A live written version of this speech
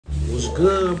What's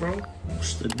good, bro?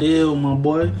 What's the deal, my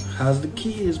boy? How's the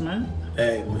kids, man?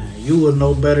 Hey, man, you would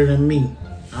know better than me.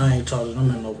 I ain't talked to them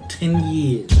in over 10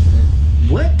 years.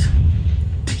 What?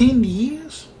 10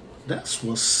 years? That's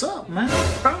what's up, man.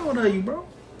 Proud of you, bro.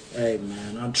 Hey,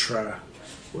 man, I try.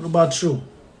 What about you?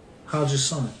 How's your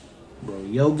son? Bro,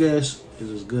 your guess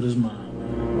is as good as mine,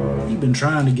 man. He been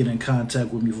trying to get in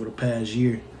contact with me for the past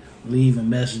year. Leaving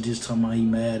messages talking about he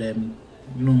mad at me.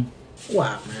 You know?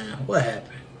 Why, man? What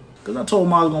happened? Because I told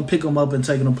him I was going to pick him up and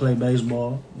take him to play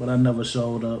baseball, but I never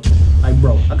showed up. Like,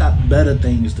 bro, I got better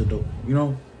things to do, you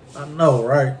know? I know,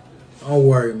 right? Don't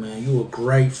worry, man. You a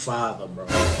great father, bro.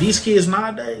 These kids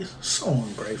nowadays, so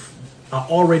ungrateful. I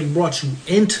already brought you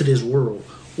into this world.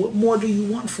 What more do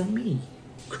you want from me?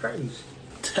 Crazy.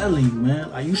 I'm telling you,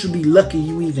 man. Like, you should be lucky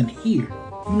you even here.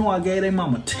 You know I gave their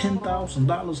mama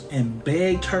 $10,000 and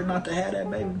begged her not to have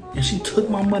that baby? And she took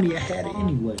my money and had it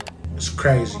anyway. It's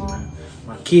crazy, man.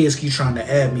 My kids keep trying to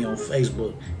add me on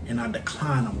Facebook, and I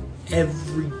decline them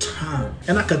every time.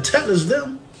 And I could tell it's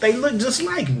them. They look just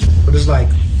like me. But it's like,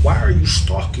 why are you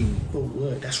stalking me? For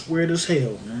what? That's weird as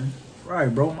hell, man.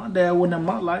 Right, bro. My dad wasn't in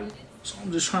my life, so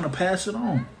I'm just trying to pass it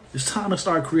on. It's time to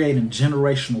start creating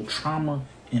generational trauma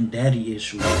and daddy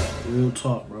issues. Real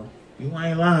talk, bro. You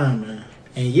ain't lying, man.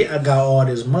 And yeah, I got all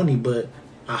this money, but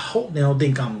I hope they don't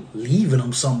think I'm leaving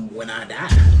them something when I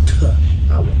die.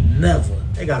 I would never.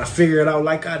 They gotta figure it out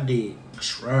like I did.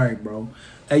 That's right, bro.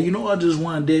 Hey, you know I just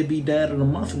won Deadbeat Dad of the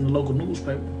Month in the local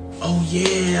newspaper. Oh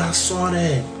yeah, I saw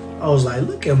that. I was like,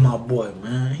 look at my boy,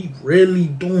 man. He really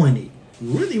doing it.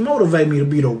 You really motivate me to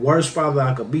be the worst father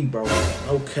I could be, bro.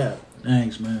 No cap.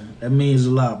 Thanks, man. That means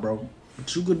a lot, bro.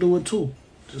 But you could do it too.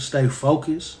 Just stay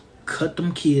focused, cut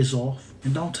them kids off,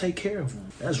 and don't take care of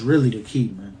them. That's really the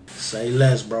key, man. Say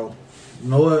less, bro. You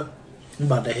know what? I'm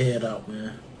about to head out,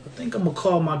 man. I think I'm gonna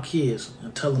call my kids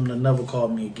and tell them to never call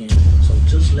me again. So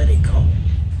just let it go.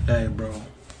 Hey, bro.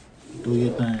 Do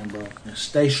your thing, bro. And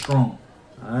stay strong.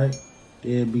 Alright?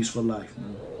 Deadbeats for life,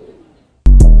 man.